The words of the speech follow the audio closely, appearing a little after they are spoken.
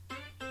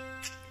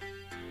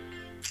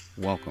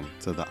Welcome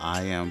to the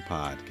I Am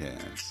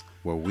Podcast,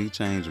 where we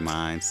change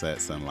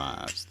mindsets and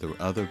lives through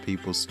other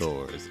people's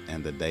stories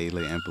and the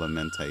daily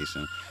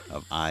implementation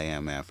of I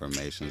Am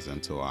affirmations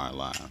into our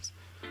lives.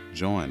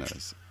 Join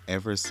us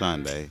every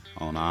Sunday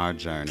on our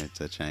journey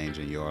to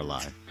changing your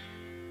life.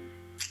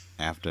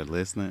 After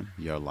listening,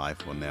 your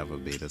life will never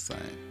be the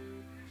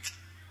same.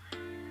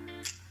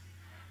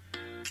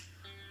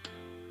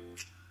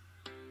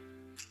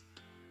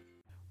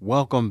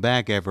 Welcome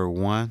back,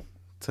 everyone,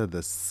 to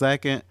the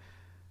second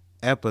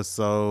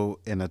episode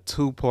in a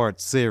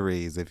two-part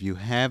series. If you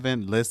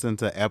haven't listened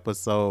to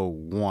episode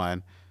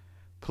 1,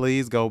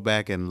 please go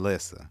back and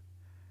listen.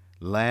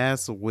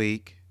 Last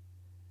week,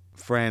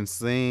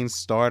 Francine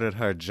started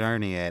her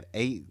journey at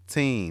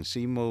 18.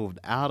 She moved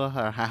out of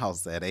her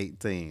house at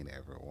 18,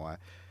 everyone.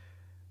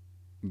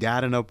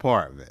 Got an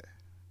apartment,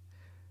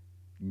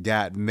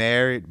 got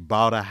married,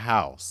 bought a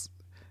house,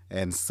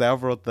 and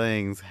several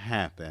things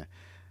happened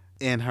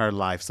in her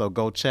life. So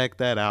go check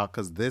that out,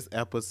 because this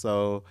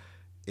episode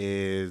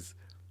is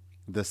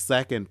the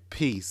second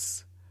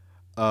piece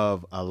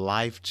of a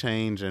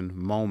life-changing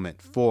moment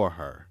for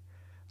her.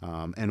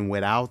 And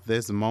without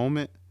this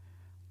moment,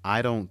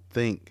 I don't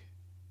think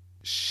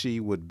she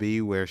would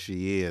be where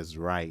she is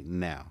right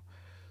now.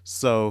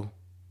 So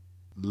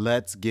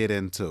let's get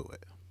into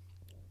it.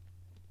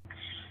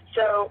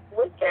 So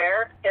went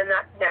there, and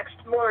that next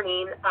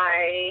morning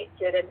I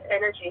did an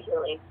energy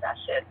healing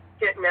session.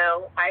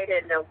 I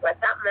didn't know what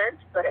that meant,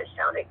 but it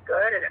sounded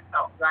good and it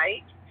felt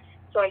right.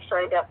 So I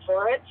signed up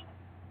for it,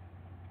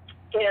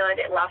 and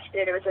it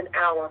was an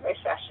hour, my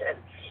session.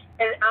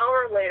 An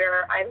hour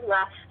later, I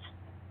left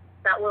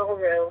that little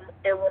room,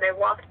 and when I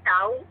walked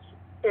out,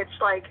 it's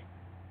like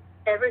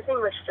everything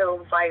was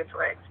so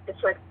vibrant.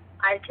 It's like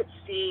I could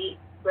see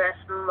with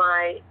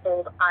my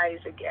old eyes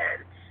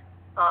again.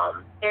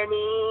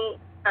 Any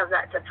of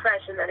that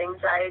depression, that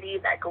anxiety,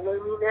 that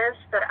gloominess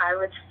that I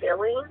was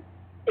feeling,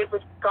 it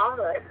was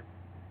gone.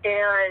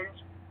 And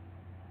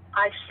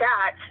I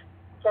sat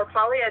for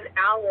probably an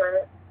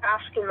hour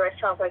asking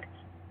myself, like,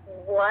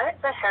 what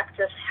the heck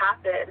just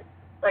happened?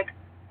 Like,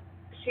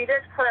 she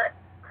just put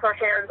her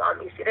hands on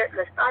me. She didn't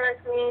massage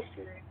me.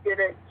 She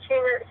didn't she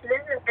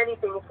didn't do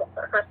anything except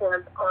put her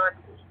hands on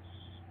me.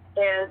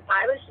 And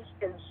I was just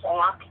in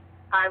shock.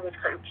 I was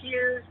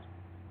confused,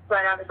 but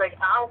I was like,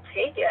 I'll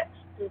take it,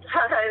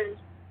 because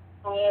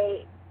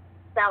I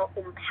felt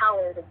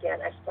empowered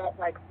again. I felt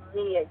like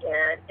me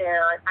again,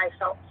 and I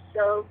felt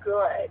so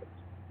good.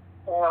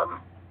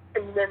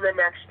 And then the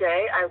next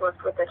day, I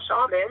worked with a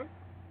shaman,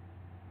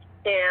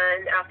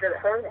 and after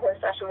her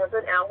session was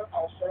an hour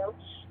also,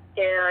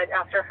 and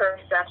after her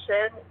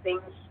session,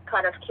 things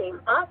kind of came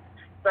up,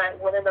 but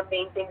one of the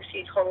main things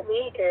she told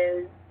me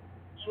is,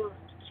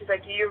 she's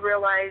like, do you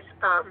realize,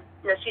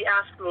 she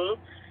asked me,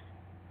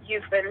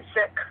 you've been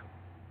sick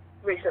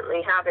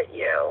recently, haven't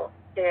you?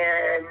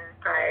 And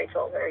I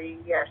told her,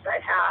 yes, I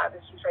have.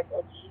 And she's like,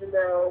 well, do you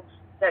know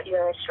that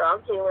you're a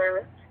strong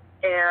healer,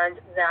 and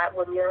that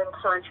when you're in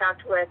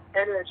contact with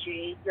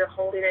energy, you're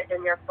holding it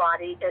in your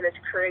body, and it's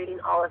creating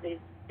all of these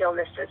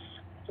illnesses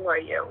for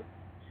you?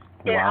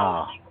 And I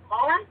was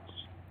like,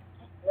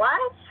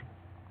 what?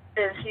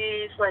 And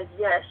she's like,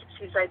 yes.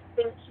 She's like,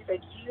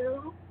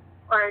 you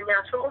are a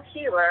natural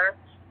healer,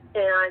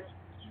 and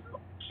you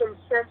can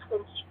sense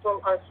when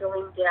people are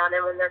feeling down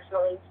and when they're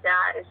feeling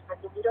sad. It's like,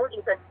 you don't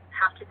even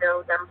have to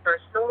know them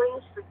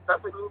personally,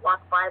 but when you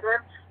walk by them,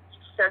 you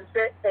sense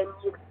it, and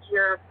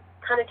you're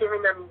kind of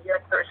giving them your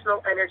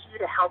personal energy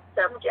to help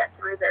them get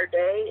through their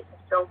day.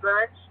 It's so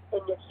good,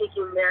 and you're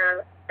taking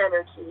their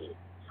energy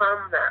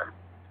from them.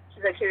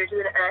 She's like, so you're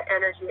doing an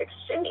energy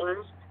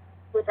exchange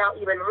without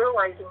even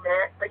realizing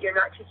it, but you're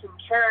not taking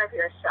care of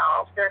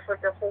yourself. Therefore,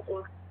 you're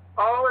holding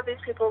all of these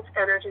people's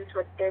energies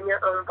within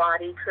your own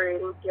body,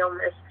 creating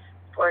illness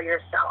for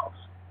yourself.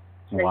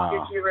 Wow.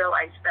 Did you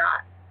realize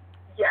that?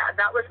 Yeah,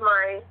 that was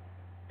my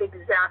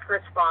exact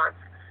response.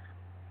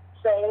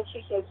 So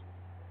she says,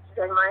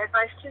 my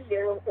advice to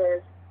you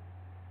is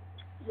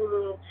you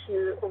need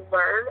to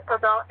learn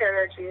about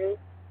energy,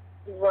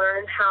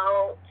 learn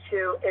how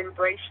to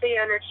embrace the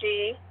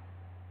energy,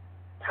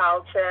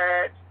 how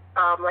to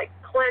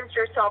cleanse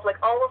yourself, like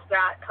all of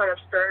that kind of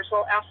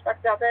spiritual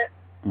aspect of it.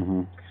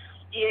 Mm-hmm.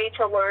 You need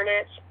to learn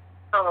it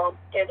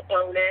and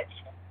own it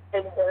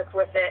and work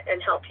with it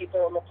and help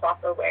people in the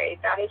proper way.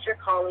 That is your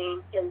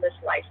calling in this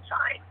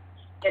lifetime.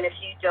 And if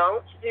you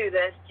don't do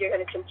this, you're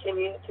going to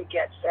continue to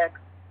get sick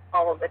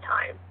all of the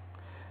time.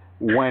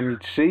 When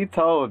she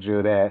told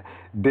you that,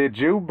 did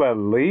you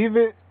believe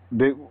it?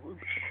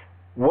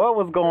 What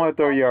was going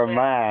through your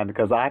mind?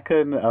 Because I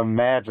couldn't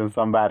imagine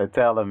somebody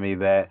telling me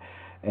that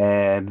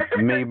and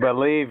me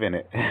believing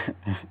it.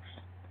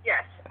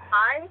 Yes,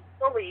 I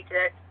believed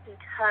it,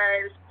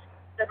 because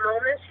the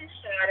moment she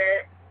said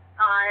it,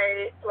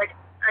 I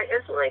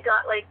instantly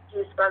got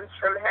goosebumps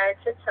from head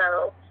to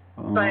toe.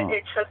 But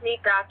it took me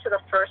back to the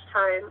first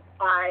time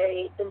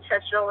I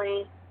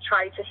intentionally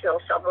tried to heal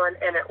someone,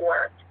 and it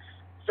worked.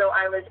 So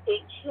I was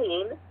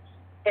 18,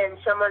 and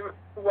someone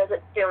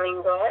wasn't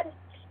feeling good,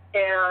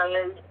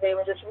 and they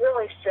were just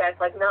really sick,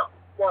 like not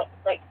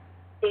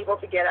able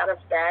to get out of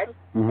bed.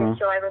 And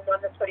so I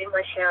remember putting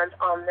my hand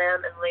on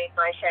them and laying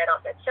my head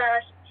on their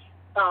chest,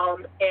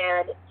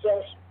 and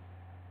just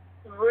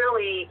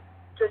really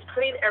just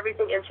putting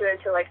everything into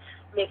it to like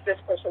make this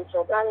person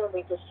feel better,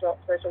 make this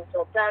person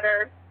feel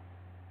better.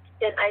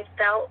 And I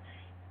felt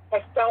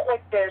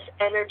like this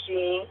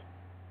energy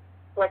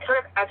like kind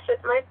of exit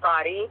my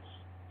body,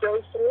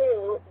 go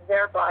through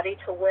their body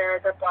to where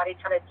their body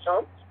kind of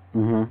jumped,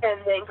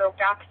 and then go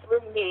back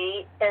through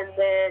me. And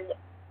then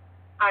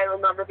I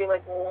remember being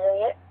like,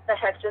 what the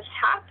heck just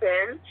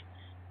happened?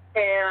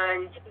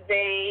 And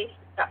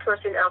that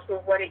person asked me,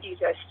 what did you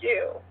just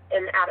do?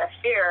 And out of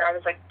fear, I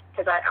was like,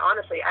 because I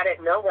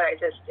didn't know what I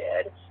just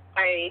did.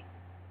 I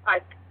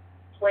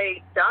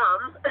played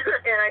dumb,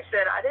 and I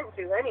said, I didn't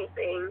do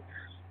anything.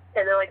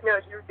 And they're like, no,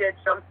 you did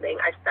something.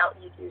 I felt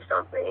you do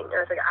something. And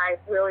I was like, I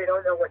really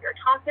don't know what you're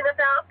talking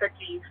about, but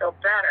do you feel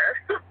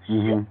better?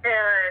 And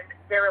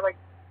they were like,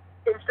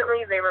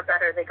 instantly they were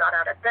better. They got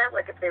out of bed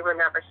like if they were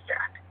never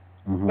sick.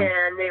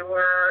 And they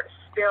were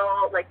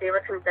still, like, they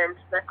were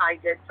convinced that I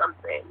did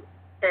something.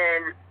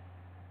 And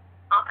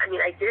I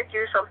mean, I did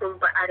do something,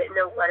 but I didn't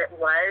know what it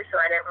was, so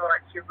I didn't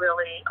want to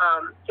really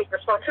take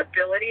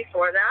responsibility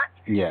for that.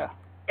 Yeah.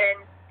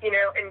 And, you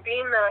know, and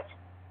being that,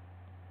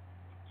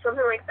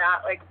 something like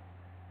that, like,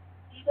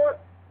 even,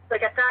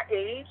 like, at that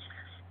age,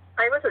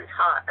 I wasn't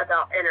taught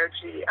about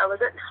energy. I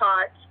wasn't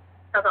taught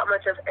about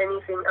much of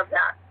anything of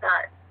that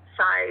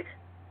side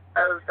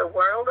of the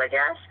world, I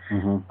guess.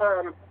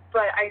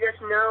 But I just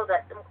know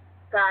that,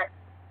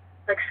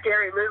 like,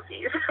 scary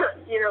movies,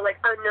 you know, like,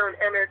 unknown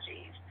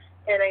energies.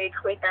 And I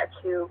equate that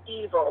to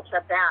evil, to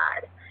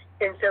bad.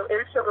 And so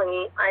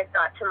instantly I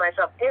thought to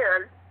myself,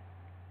 and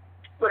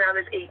when I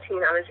was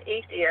 18, I was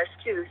atheist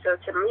too. So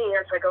to me,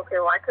 I was like, okay,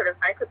 well, I could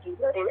be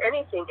letting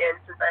anything in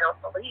since I don't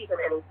believe in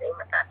anything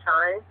at that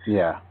time.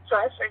 Yeah. So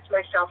I searched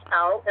myself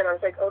out, and I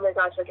was like, oh my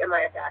gosh, like, am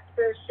I a bad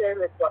person?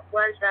 Like, what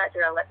was that?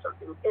 Did I let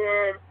something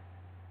in?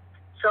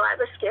 So I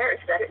was scared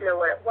because I didn't know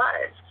what it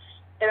was.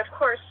 And of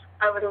course,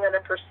 I wasn't going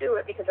to pursue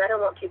it because I don't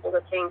want people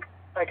to think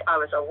like I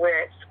was a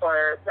witch,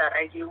 or that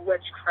I do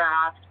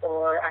witchcraft,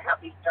 or I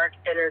have these dark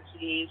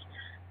energies,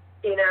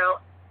 you know,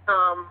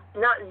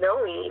 not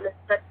knowing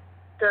that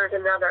there's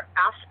another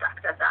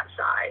aspect of that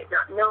side,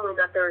 not knowing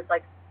that there's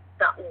like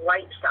that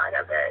light side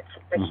of it,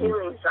 the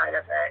healing side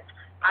of it.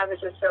 I was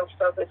just so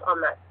focused on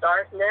that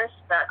darkness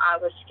that I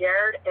was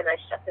scared, and I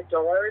shut the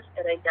doors,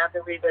 and I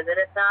never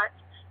revisited that.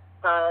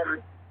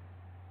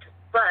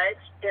 But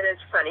it is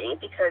funny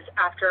because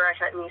after I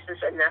had nieces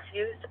and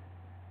nephews,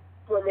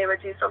 when they would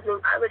do something,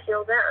 I would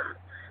heal them.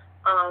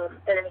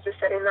 And it was just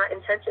setting that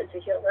intention to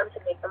heal them, to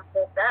make them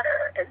feel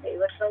better, and they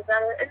would feel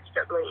better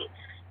instantly.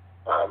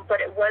 But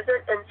it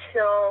wasn't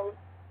until,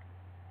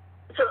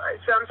 so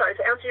I'm sorry,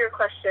 to answer your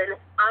question,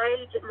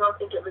 I did not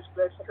think it was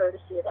good for her to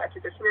see that.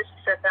 So as soon as she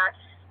said that,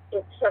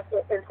 it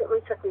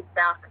instantly took me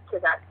back to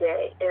that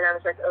day. And I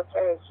was like,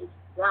 okay,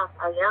 yeah,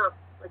 I am.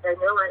 Like, I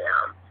know I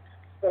am.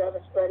 But I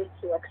was ready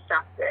to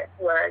accept it,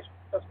 whereas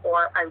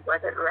before I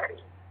wasn't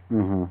ready.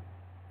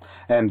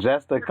 And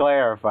just to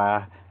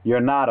clarify,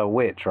 you're not a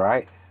witch,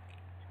 right?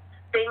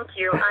 Thank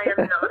you. I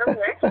am not a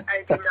witch.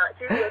 I do not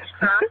do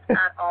witchcraft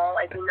at all.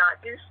 I do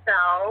not do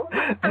spells.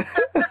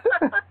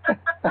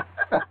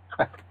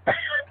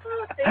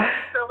 Thank you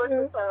so much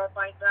for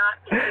clarifying that.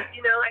 Because,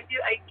 you know, I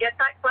get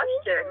that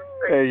question.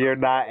 And you're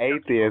not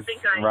atheist,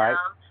 right?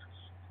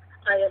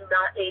 I am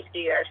not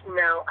atheist.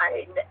 No,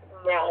 I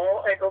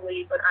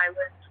believe when I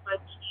was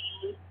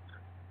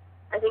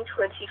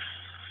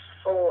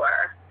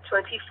 24.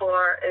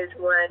 24 is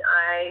when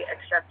I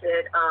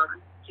accepted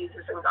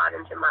Jesus and God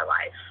into my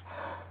life.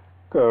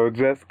 So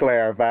just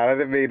clarify. I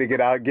didn't mean to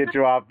get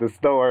you off the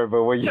story,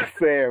 but when you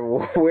said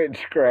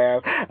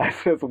witchcraft, I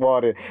just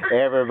wanted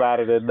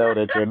everybody to know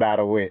that you're not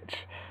a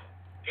witch.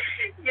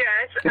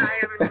 Yes, I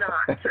am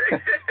not.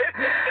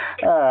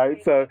 All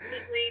right, so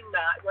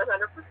not 100%.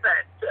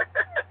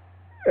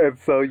 And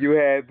so you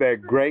had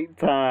that great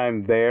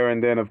time there,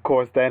 and then of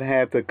course that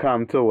had to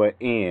come to an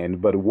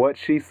end. But what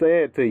she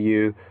said to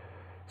you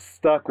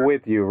stuck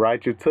with you,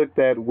 right? You took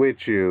that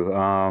with you,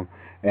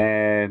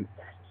 and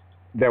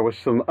there were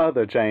some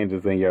other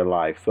changes in your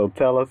life. So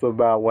tell us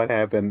about what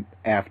happened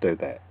after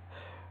that.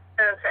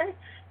 Okay.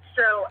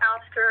 So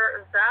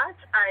after that,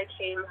 I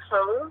came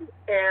home,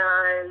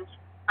 and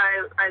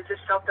I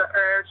just felt the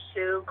urge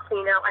to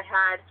clean out. I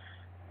had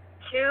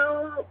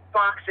 2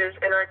 boxes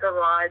in our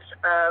garage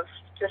of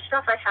just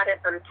stuff I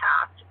hadn't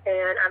unpacked,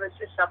 and I was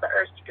just felt the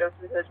urge to go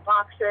through those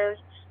boxes.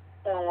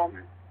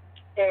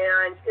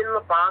 And in the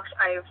box,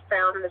 I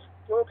found this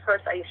little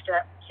purse I used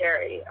to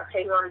carry, or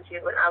hang on to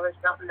when I was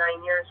about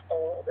 9 years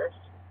old. This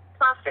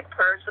plastic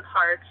purse with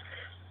hearts,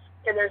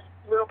 and there's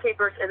little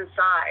papers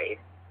inside.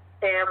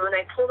 And when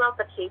I pulled out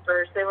the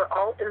papers, they were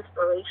all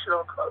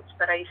inspirational quotes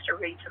that I used to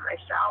read to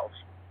myself.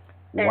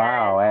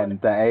 Wow,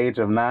 at the age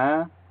of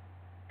 9?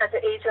 At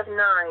the age of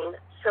 9.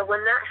 So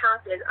when that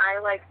happened, I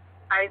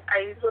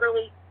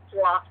literally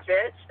dropped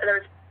it. And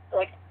there was,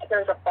 like, there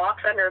was a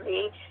box under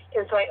me,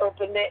 and so I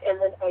opened it, and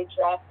then I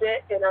dropped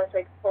it, and I was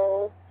like,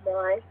 oh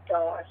my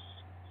gosh.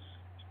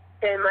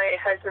 And my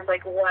husband's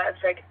like, what? I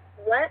was like,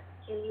 what?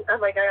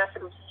 I'm like, I asked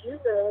him, do you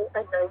know a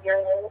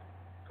 9-year-old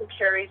who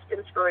carries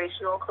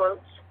inspirational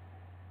quotes?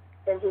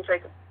 And he's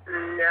like,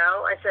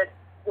 no. I said,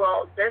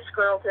 well, this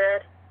girl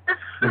did.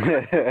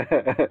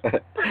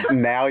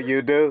 Now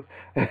you do?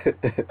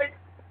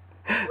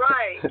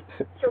 Right.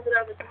 So when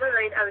I was 9,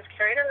 I was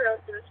carrying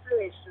around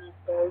inspirational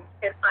quotes,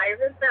 and I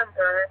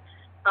remember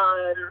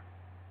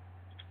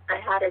I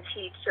had a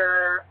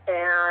teacher,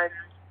 and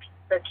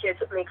the kids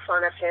would make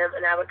fun of him,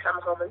 and I would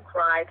come home and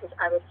cry because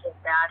I was so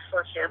bad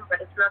for him.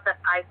 But it's not that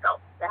I felt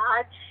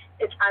bad.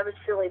 It's I was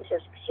feeling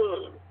his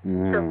pain.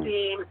 So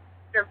being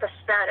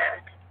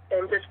empathetic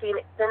and just being,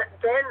 then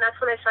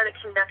that's when I started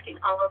connecting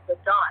all of the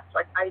dots.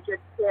 Like, I did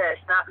this.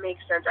 That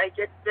makes sense. I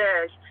did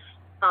this.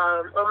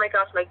 Oh my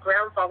gosh, my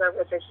grandfather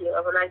was a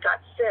healer. When I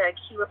got sick,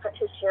 he would put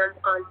his hands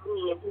on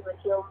me and he would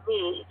heal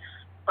me.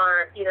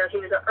 Or, you know, he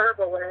was an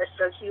herbalist,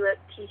 so he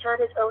had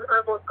his own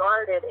herbal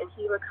garden, and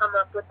he would come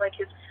up with like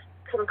his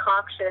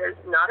concoctions,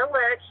 not a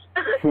witch,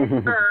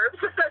 herbs,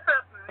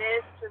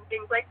 mints and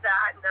things like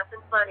that, nothing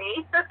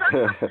funny.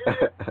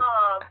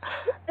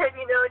 And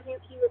you know, he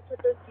would put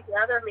those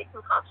together, make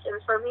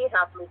concoctions for me,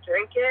 have me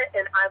drink it,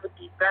 and I would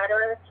be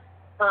better.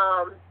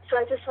 So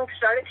I just like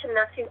started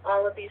connecting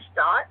all of these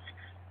dots,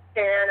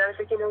 and I was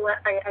like, you know what,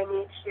 I'm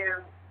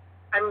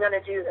going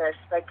to do this.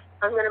 Like,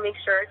 I'm going to make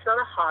sure it's not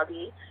a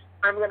hobby.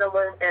 I'm going to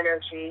learn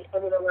energy.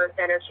 I'm going to learn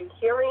energy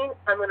healing.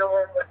 I'm going to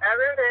learn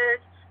whatever it is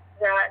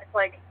that,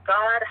 like,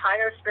 God,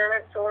 higher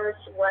spirit, source,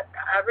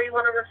 whatever you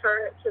want to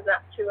refer to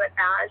it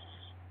as,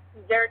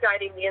 they're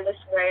guiding me in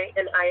this way,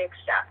 and I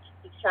accept,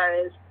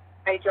 because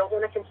I don't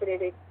want to continue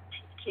to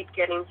keep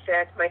getting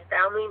sick. My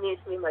family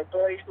needs me. My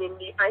boys need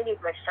me. I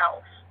need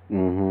myself.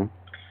 Mm-hmm.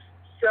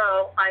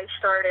 So I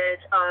started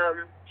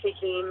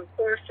taking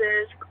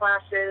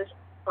classes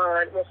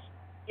on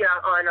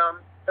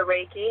the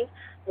Reiki,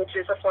 which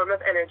is a form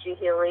of energy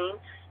healing.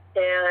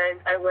 And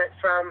I went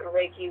from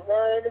Reiki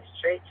 1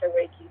 straight to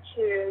Reiki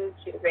 2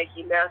 to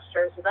Reiki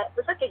Master. So that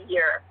was like a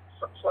year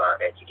for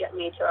it to get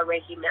me to a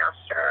Reiki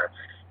Master.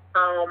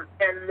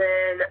 And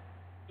then,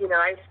 you know,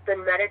 I've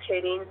been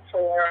meditating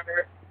for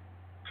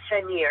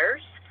 10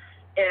 years.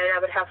 And I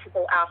would have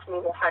people ask me,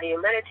 well, how do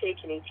you meditate?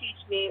 Can you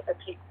teach me? I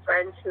had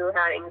friends who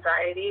had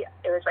anxiety.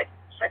 It was like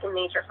second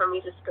nature for me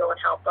to just go and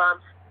help them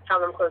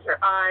close their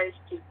eyes,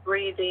 do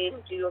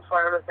breathing, do a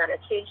form of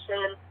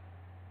meditation.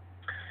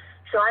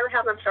 So I would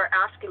have them start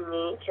asking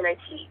me, can I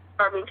teach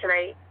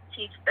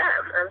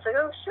them? I was like,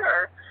 oh,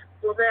 sure.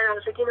 Well, then I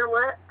was like, you know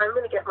what? I'm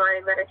going to get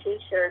my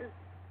meditation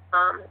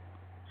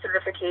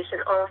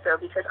certification also,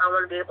 because I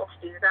want to be able to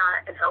do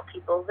that and help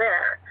people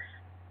there.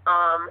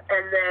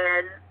 And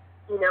then,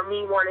 you know,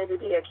 me wanting to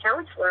be a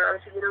counselor, I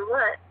was like, you know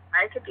what?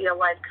 I could be a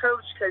life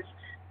coach, because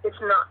it's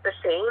not the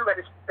same, but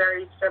it's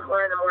very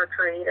similar in a more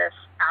creative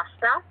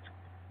aspect.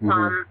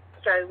 Mm-hmm.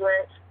 So I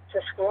went to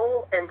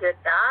school and did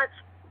that.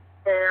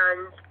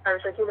 And I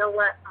was like, you know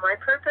what? My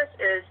purpose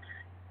is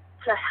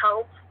to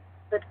help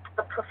the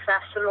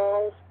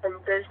professionals and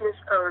business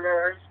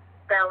owners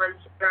balance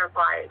their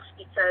lives,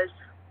 because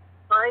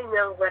I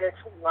know what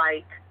it's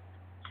like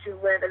to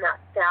live in that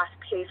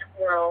fast-paced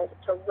world,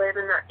 to live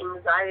in that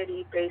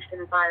anxiety-based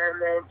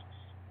environment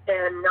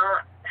and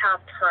not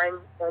have time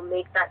or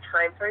make that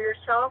time for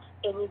yourself,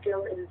 and you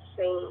go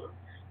insane.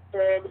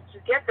 And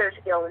you get those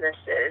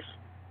illnesses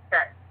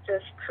that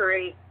just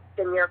create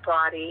in your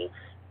body.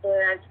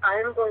 And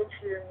I'm going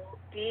to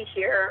be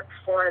here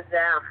for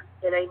them.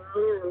 And I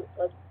knew,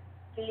 like,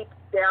 deep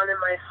down in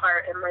my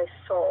heart and my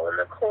soul, in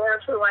the core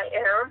of who I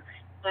am,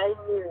 I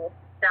knew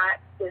that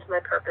is my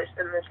purpose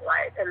in this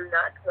life, and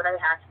that's what I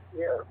have to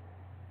do.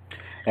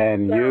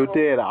 And so, you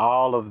did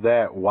all of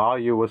that while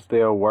you were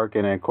still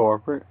working in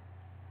corporate?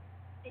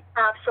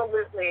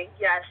 Absolutely,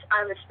 yes.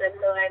 I would spend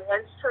my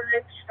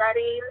lunchtime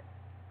studying.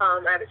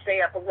 I would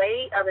stay up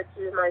late. I would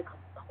do my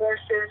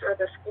courses or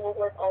the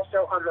schoolwork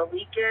also on the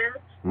weekend,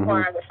 mm-hmm.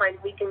 or I would find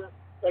weekend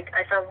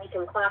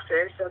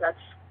classes, so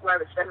that's where I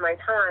would spend my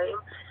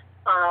time.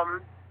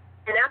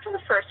 And after the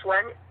first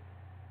one,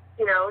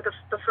 you know,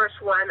 the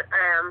first one,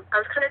 I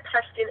was kind of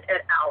testing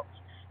it out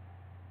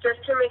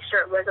just to make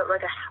sure it wasn't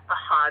like a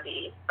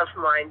hobby of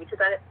mine,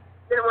 because I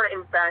didn't want to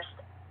invest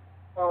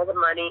all the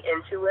money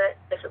into it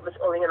if it was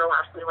only going to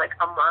last me like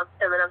a month.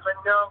 And then I was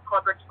like, no,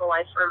 corporate's the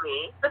life for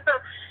me.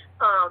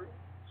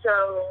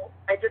 So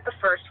I did the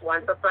first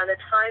one, but by the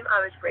time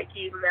I was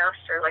Reiki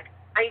Master, like,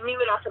 I knew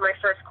it after my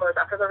first course,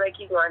 after the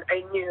Reiki 1,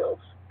 I knew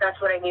that's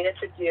what I needed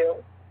to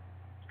do.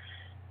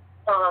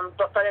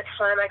 But by the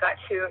time I got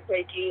to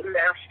Reiki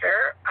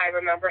Master, I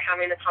remember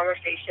having a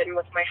conversation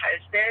with my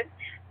husband.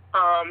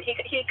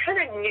 He kind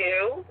of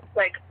knew,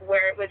 like,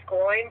 where it was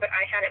going, but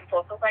I hadn't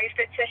vocalized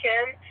it to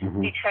him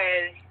mm-hmm.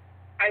 because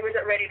I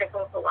wasn't ready to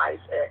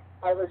vocalize it.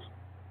 I was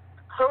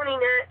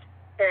honing it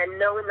and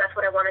knowing that's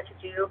what I wanted to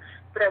do,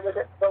 but I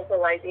wasn't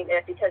vocalizing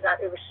it because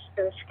it was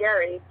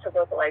scary to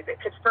vocalize it.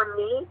 Because for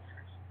me,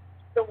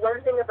 the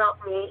one thing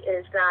about me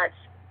is that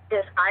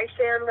if I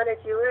say I'm going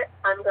to do it,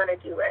 I'm going to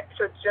do it.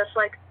 So just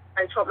like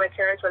I told my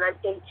parents when I'm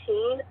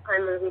 18,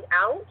 I'm moving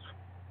out,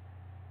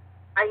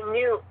 I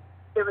knew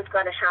it was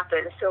going to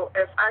happen. So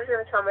if I was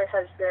going to tell my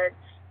husband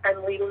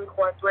I'm leaving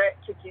corporate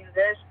to do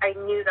this, I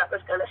knew that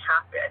was going to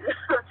happen.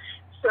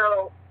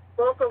 So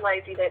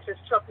vocalizing it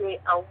just took me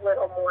a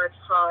little more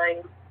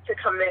time to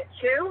commit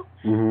to.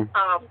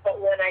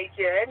 But when I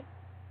did,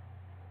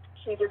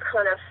 he just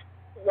kind of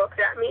looked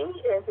at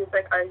me and he's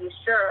like, "Are you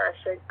sure?" I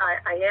said,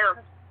 I am.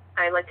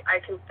 I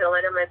can feel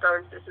it in my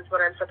bones. This is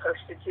what I'm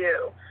supposed to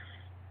do.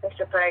 I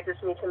said, but I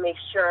just need to make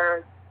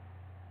sure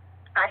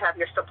I have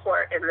your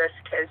support in this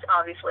because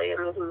obviously it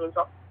means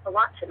a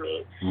lot to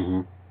me.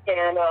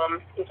 And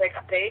he's like,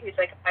 "Babe," he's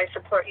like, "I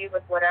support you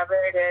with whatever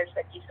it is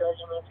that you feel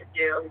you need to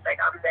do." He's like,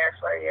 "I'm there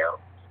for you."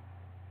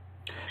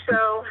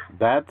 So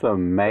that's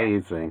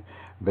amazing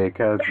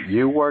because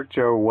you worked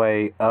your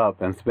way up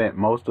and spent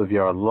most of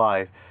your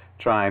life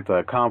trying to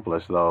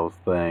accomplish those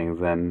things,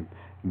 and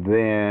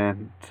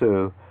then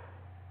to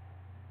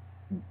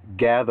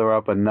gather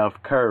up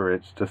enough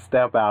courage to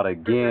step out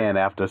again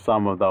after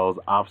some of those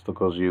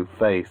obstacles you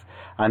faced.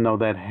 I know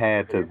that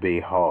had to be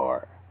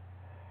hard.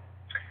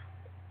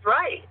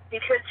 Right,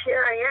 because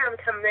here I am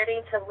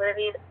committing to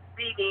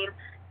leaving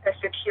a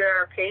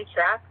secure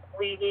paycheck,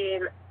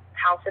 leaving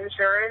health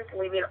insurance,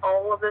 leaving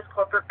all of this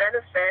corporate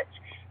benefits,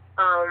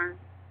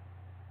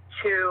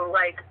 to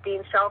like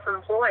being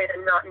self-employed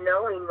and not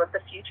knowing what the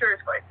future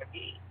is going to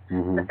be.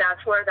 But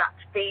that's where that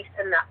faith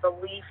and that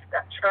belief,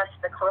 that trust,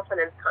 the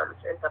confidence comes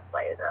into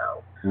play,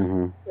 though.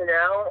 You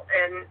know,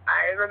 and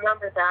I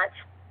remember that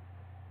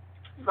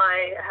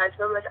my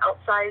husband was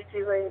outside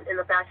in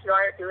the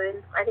backyard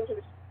I think he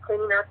was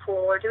cleaning our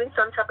pool or doing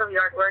some type of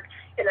yard work,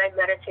 and I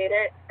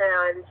meditated.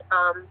 And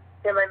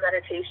in my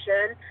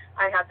meditation,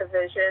 I had the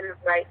vision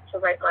to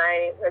write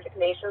my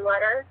resignation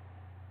letter,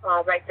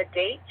 write the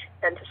date,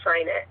 and to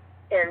sign it.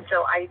 And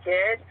so I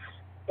did.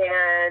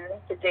 And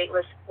the date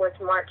was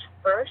March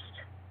 1st.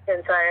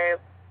 And so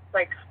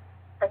I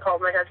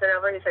called my husband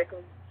over. He's like,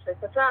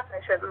 "What's up?" I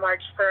said,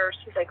 "March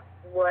 1st. He's like,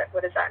 what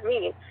does that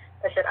mean?"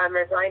 I said, "I'm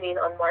resigning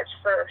on March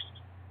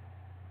 1st.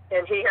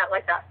 And he had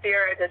like that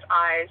fear in his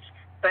eyes,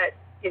 but,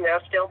 you know,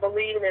 still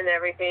believing in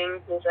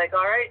everything. He's like,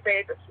 "All right,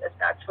 babe, if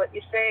that's what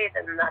you say,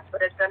 then that's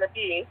what it's going to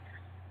be."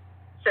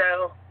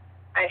 So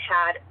I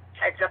had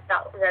typed up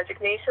that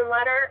resignation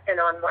letter, and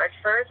on March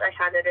 1st, I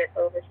handed it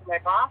over to my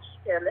boss,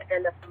 and the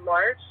end of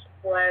March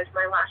was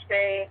my last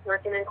day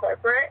working in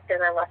corporate,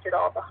 and I left it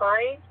all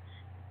behind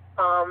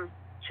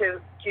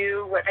to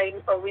do what I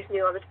always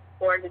knew I was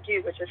born to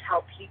do, which is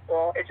help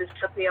people. It just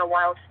took me a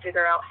while to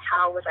figure out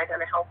how was I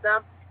going to help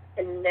them,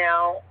 and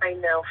now I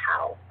know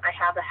how. I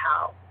have the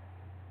how.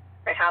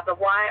 I have the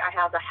why, I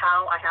have the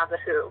how, I have the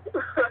who.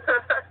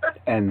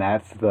 And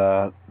that's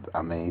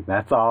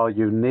all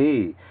you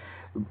need.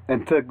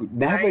 And to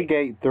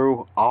navigate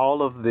through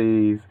all of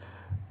these,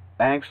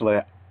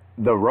 actually,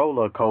 the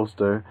roller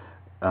coaster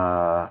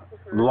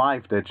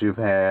life that you've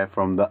had,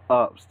 from the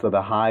ups to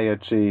the high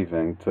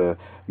achieving, to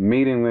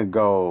meeting the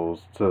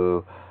goals,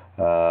 to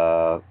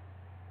the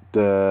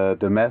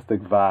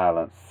domestic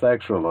violence,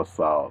 sexual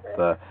assault,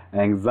 the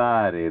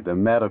anxiety, the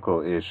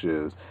medical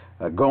issues,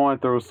 going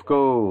through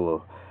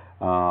school,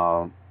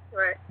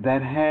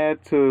 that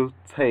had to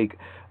take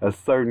a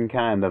certain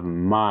kind of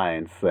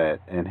mindset.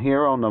 And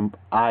here on the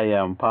I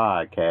Am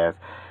podcast,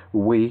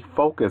 we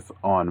focus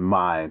on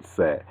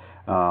mindset.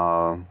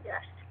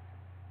 Yes.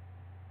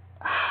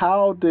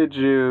 How did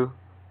you,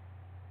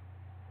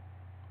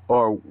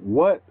 or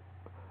what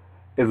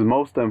is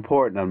most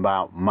important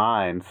about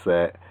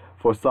mindset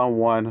for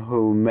someone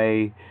who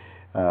may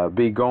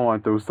be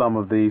going through some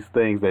of these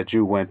things that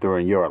you went through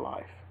in your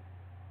life?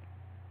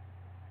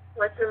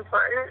 What's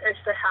important is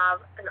to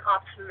have an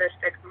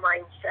optimistic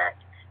mindset,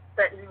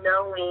 but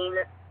knowing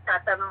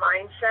that the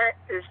mindset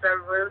is the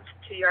route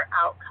to your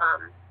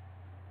outcome.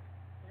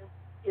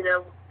 You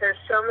know, there's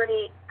so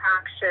many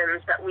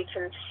actions that we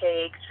can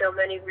take, so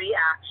many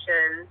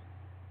reactions,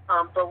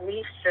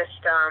 belief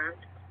systems,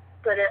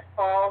 but it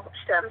all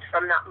stems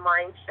from that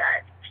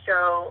mindset.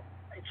 So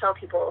I tell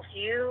people, if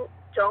you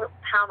don't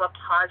have a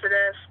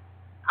positive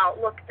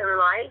outlook in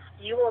life,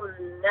 you will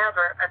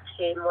never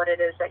attain what it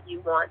is that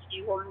you want.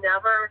 You will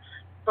never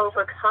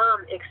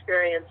overcome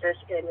experiences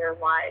in your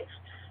life.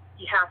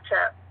 You have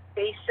to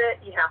face it,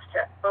 you have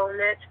to own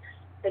it,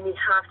 and you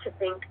have to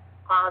think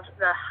of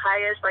the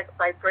highest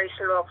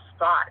vibrational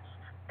thoughts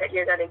that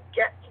you're going to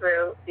get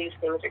through these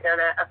things, you're going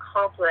to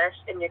accomplish,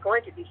 and you're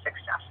going to be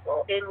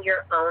successful in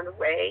your own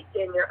way,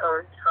 in your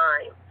own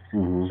time.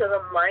 So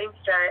the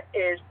mindset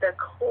is the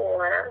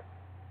core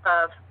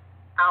of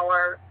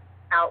our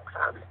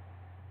outcome.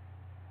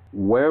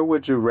 Where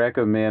would you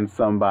recommend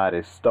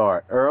somebody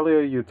start? Earlier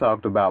you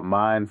talked about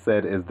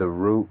mindset is the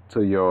route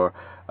to your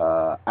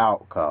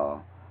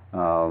outcome.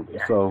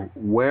 Yes. So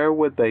where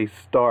would they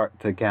start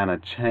to kind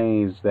of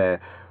change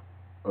that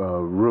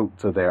route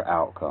to their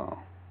outcome?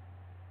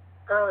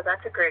 Oh,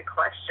 that's a great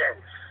question.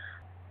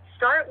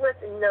 Start with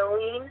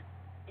knowing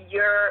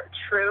your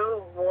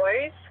true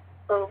voice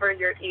over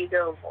your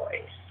ego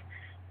voice.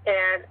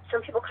 And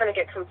some people kind of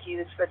get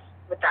confused with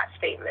that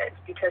statement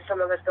because some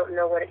of us don't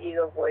know what an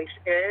ego voice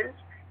is.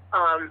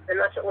 And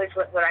that's at least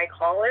what I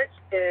call it,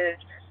 is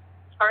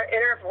our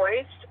inner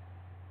voice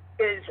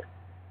is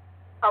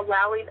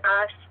allowing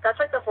us, that's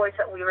like the voice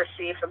that we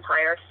receive from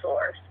higher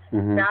source.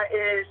 Mm-hmm. That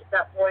is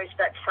that voice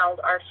that tells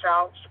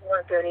ourselves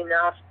we're good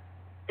enough,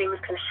 things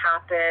can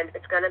happen,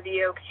 it's going to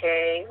be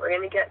okay, we're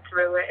going to get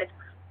through it. It's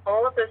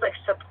all of those like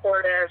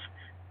supportive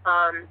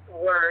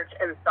words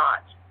and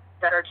thoughts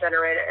that are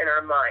generated in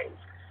our minds.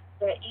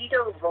 The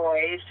ego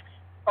voice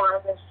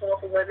are the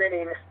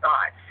self-limiting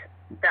thoughts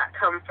that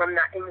come from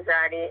that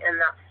anxiety and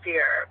that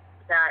fear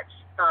that,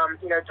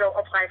 don't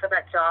apply for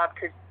that job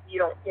because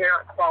you're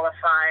not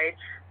qualified.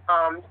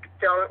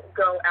 Don't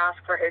go ask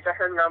for his or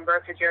her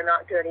number because you're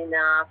not good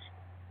enough.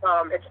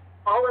 It's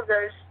all of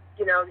those,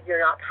 you're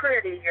not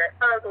pretty, you're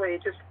ugly,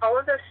 just all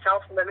of those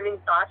self-limiting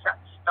thoughts that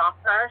stop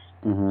us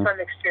mm-hmm. from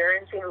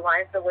experiencing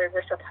life the way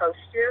we're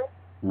supposed to.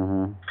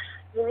 Mm-hmm.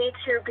 You need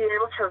to be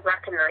able to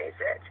recognize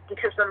it,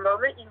 because the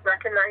moment you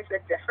recognize the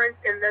difference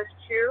in those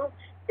two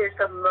is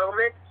the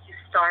moment you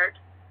start,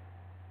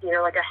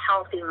 like a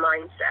healthy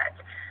mindset.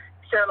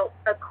 So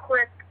a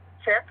quick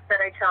tip that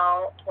I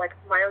tell like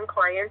my own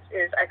clients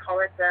is I call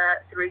it the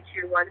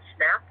 3-2-1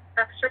 SNAP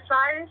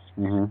exercise.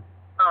 Mm-hmm.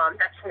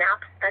 That's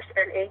SNAP,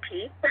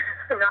 S-N-A-P,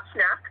 not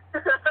snack.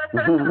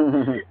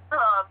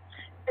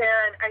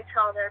 And I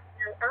tell them,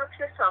 ask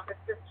yourself,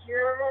 if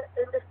you're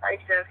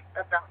indecisive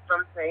about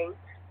something,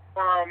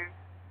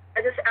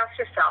 I just ask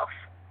yourself,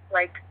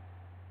 like,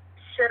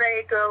 should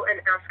I go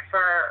and ask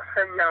for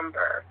her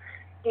number?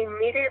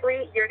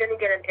 Immediately, you're going to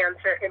get an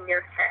answer in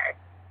your head.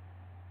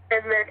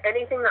 And then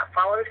anything that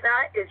follows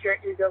that is your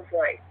ego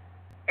voice.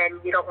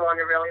 And you don't want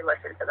to really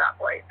listen to that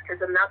voice, because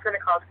then that's going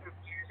to cause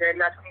confusion.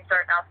 That's when you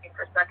start asking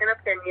for second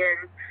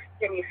opinions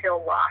and you feel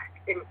lost.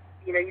 And,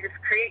 you just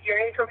create your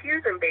own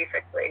confusion,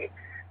 basically.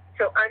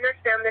 So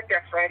understand the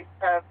difference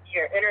of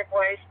your inner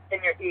voice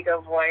and your ego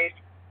voice,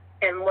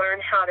 and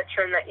learn how to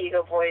turn that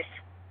ego voice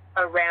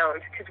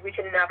around, because we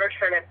can never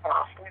turn it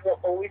off. We will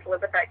always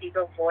live with that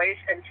ego voice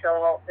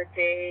until the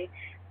day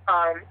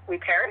we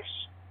perish.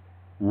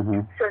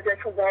 Mm-hmm. So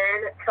just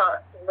learn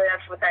to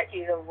live with that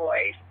ego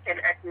voice and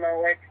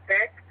acknowledge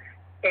it,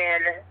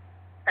 and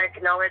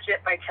acknowledge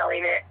it by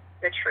telling it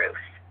the truth.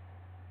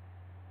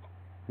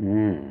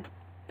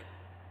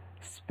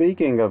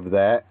 Speaking of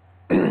that,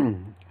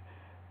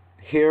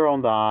 here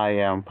on the I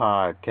Am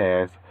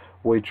podcast,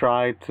 we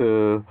try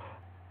to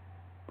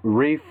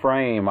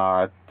reframe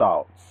our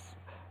thoughts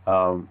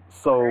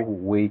so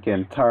we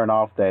can turn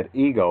off that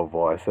ego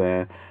voice.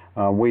 And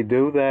we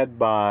do that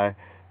by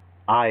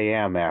I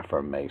am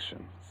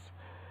affirmations.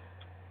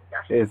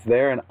 Yes. Is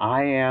there an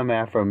I am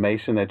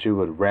affirmation that you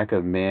would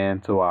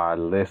recommend to our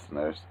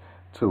listeners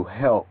to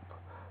help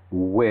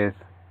with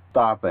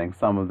stopping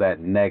some of that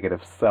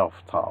negative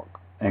self-talk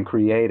and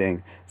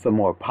creating some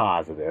more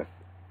positive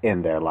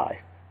in their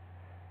life?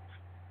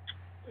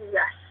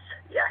 Yes.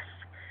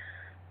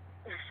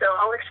 So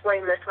I'll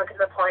explain this one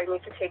because it'll probably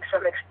need to take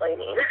some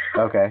explaining.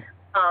 Okay.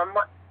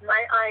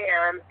 My I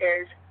am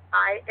is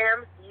I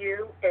am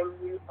you and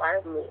you are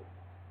me.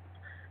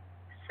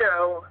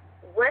 So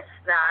with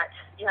that,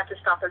 you have to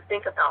stop and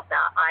think about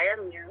that. I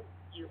am you,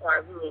 you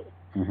are me.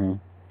 Mm-hmm.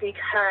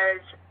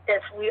 Because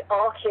if we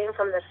all came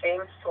from the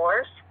same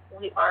source,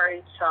 we are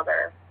each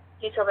other.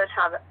 Each of us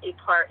have a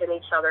part in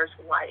each other's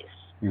life.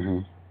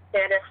 Mm-hmm.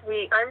 And if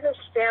we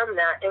understand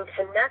that and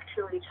connect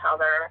to each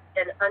other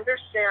and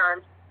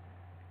understand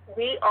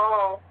we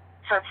all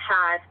have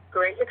had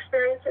great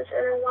experiences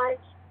in our life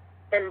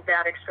and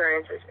bad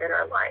experiences in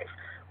our life.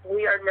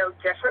 We are no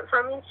different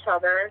from each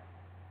other.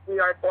 We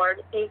are born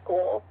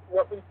equal.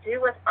 What we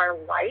do with our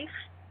life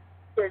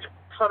is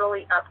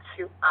totally up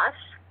to us.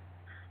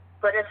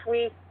 But if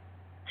we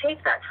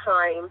take that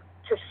time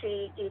to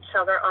see each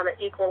other on an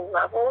equal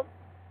level,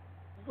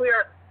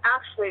 we're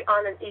actually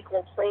on an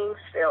equal playing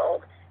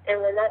field, and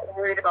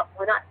we're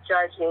not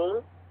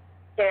judging,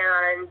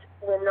 and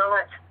we're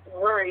not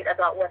worried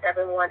about what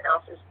everyone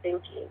else is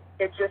thinking.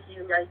 It just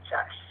unites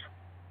us.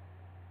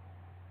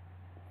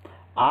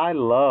 I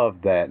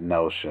love that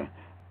notion.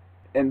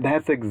 And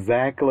that's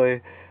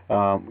exactly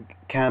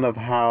kind of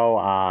how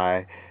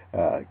I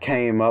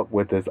came up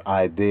with this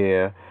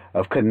idea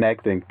of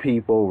connecting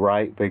people,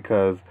 right?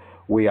 Because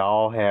we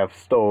all have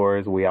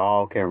stories, we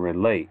all can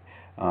relate,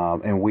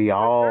 and we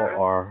all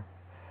are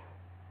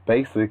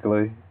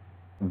basically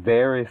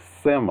very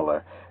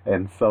similar.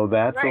 And so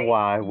that's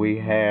why we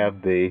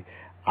have the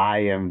I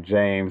am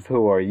James,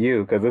 who are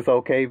you? Because it's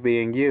okay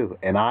being you,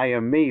 and I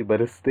am me,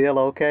 but it's still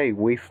okay.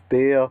 We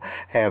still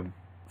have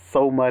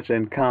so much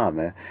in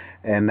common,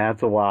 and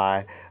that's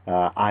why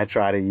I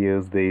try to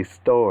use these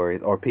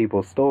stories or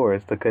people's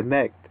stories to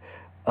connect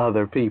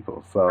other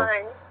people. So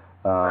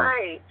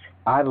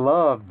I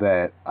love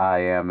that I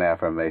am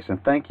affirmation.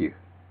 Thank you.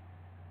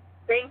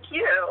 Thank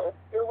you.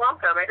 You're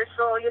welcome. I just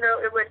feel,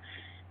 it would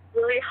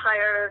really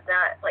higher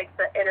that, like,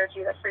 the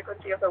energy, the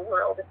frequency of the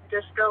world. If you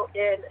just go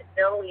in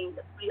knowing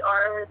we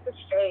are the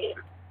same.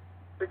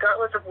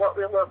 regardless of what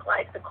we look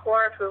like. The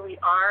core of who we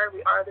are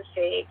the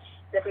same.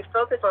 And if we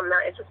focus on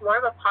that, it's just more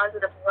of a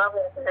positive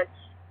level than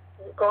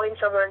going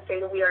somewhere and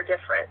saying we are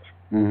different.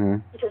 Mm-hmm.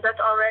 Because that's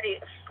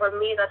already, for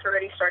me, that's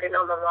already starting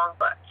on the wrong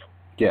foot.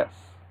 Yes.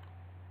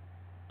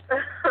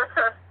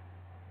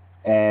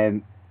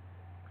 And,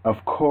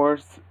 of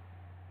course,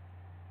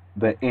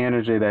 the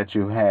energy that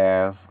you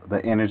have,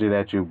 the energy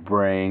that you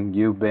bring,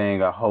 you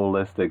being a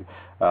holistic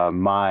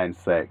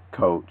mindset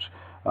coach,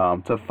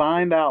 to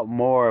find out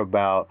more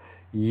about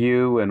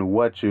you and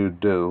what you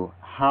do,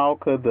 how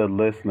could the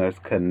listeners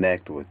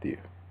connect with you?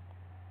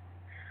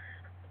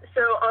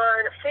 So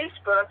on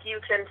Facebook,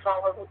 you can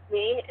follow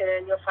me,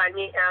 and you'll find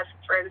me as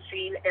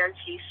Francine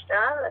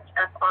Antista. That's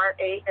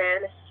Francine,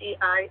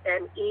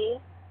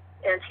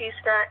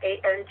 Antista,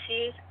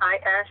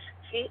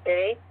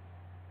 Antista.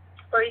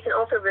 Or you can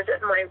also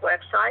visit my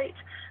website,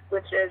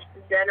 which is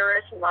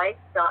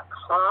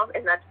zenerouslife.com,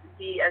 and that's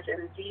Z as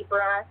in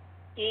zebra,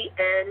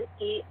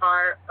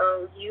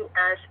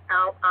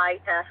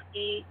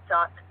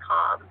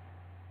 ENEROUSLIFE.com.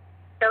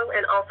 Oh,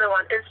 and also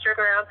on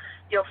Instagram,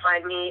 you'll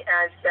find me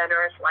as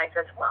Zenerous Life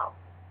as well.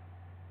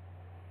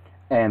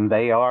 And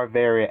they are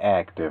very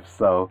active,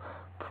 so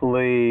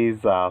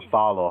please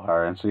follow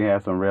her. And she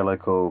has some really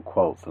cool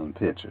quotes and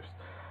pictures.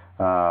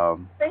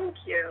 Thank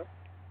you.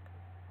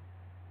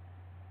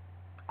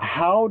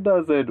 How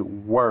does it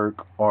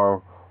work,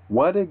 or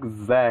what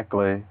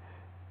exactly,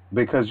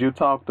 because you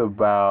talked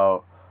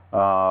about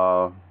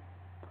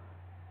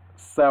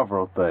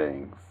several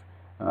things,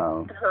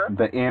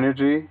 the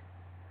energy,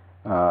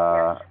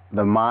 the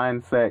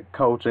mindset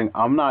coaching,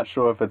 I'm not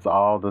sure if it's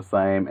all the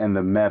same, and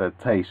the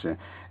meditation.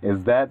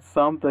 Is that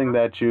something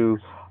that you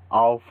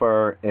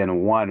offer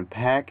in one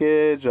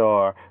package,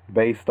 or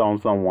based on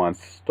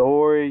someone's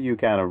story, you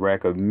kind of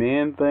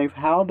recommend things?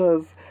 How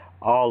does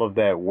all of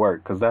that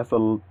work? Because that's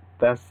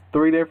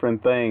three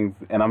different things,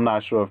 and I'm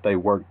not sure if they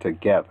work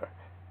together.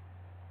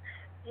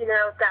 You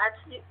know, that's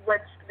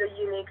what's the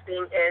unique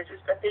thing is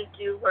that they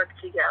do work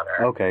together.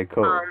 Okay,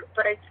 cool.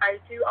 But I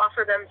do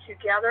offer them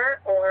together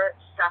or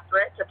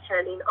separate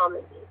depending on the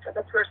needs of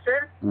the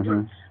person.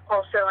 Mm-hmm.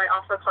 Also, I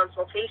offer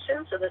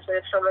consultation, so this way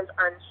if someone's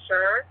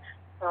unsure,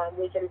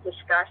 we can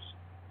discuss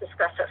it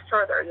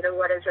further. You know,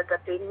 what is it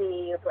that they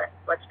need,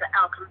 what's the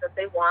outcome that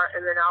they want,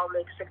 and then I'll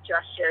make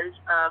suggestions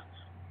of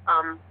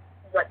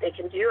what they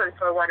can do and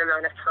for what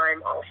amount of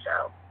time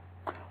also.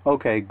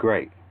 Okay,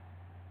 great.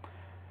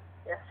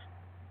 Yes.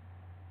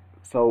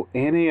 So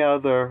any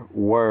other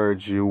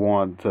words you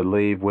want to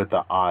leave with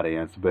the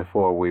audience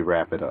before we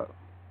wrap it up?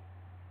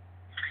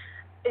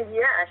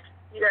 Yes.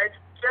 You guys,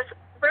 just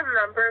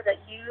remember that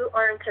you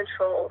are in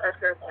control of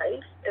your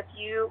life. If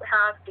you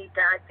have a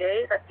bad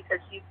day, that's because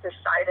you've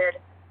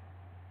decided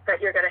that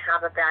you're going to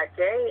have a bad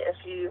day.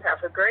 If you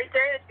have a great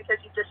day, it's because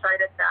you've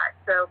decided that.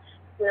 So,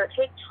 you know,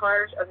 take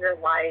charge of your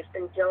life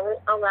and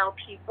don't allow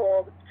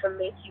people to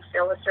make you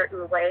feel a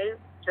certain way.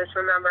 Just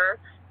remember,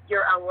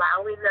 you're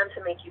allowing them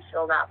to make you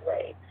feel that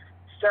way.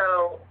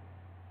 So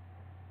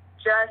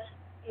just,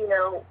 you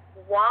know,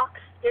 walk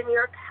in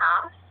your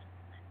path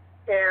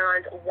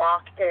and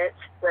walk it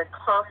with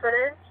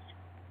confidence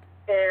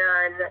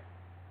and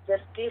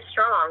just be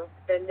strong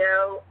and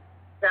know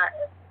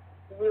that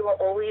we will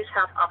always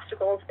have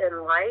obstacles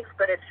in life,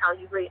 but it's how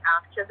you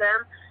react to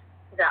them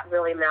that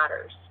really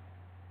matters.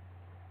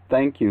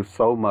 Thank you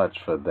so much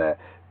for that.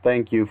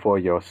 Thank you for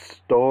your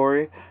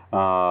story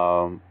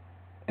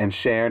and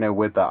sharing it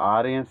with the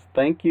audience.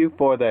 Thank you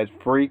for that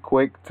free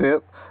quick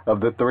tip of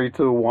the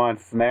 3-2-1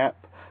 snap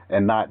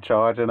and not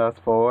charging us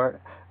for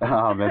it.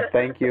 And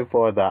thank you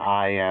for the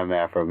I am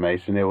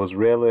affirmation. It was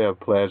really a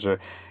pleasure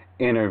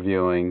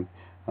interviewing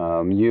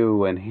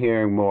you and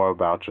hearing more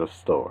about your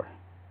story.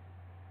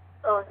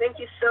 Oh, thank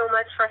you so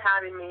much for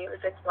having me. It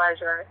was a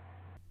pleasure.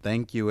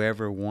 Thank you,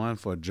 everyone,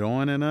 for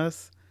joining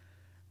us.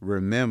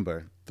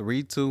 Remember,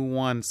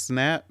 3-2-1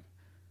 snap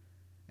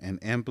and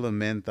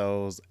implement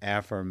those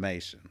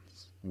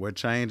affirmations. We're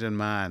changing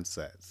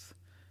mindsets.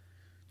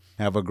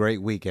 Have a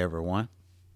great week, everyone.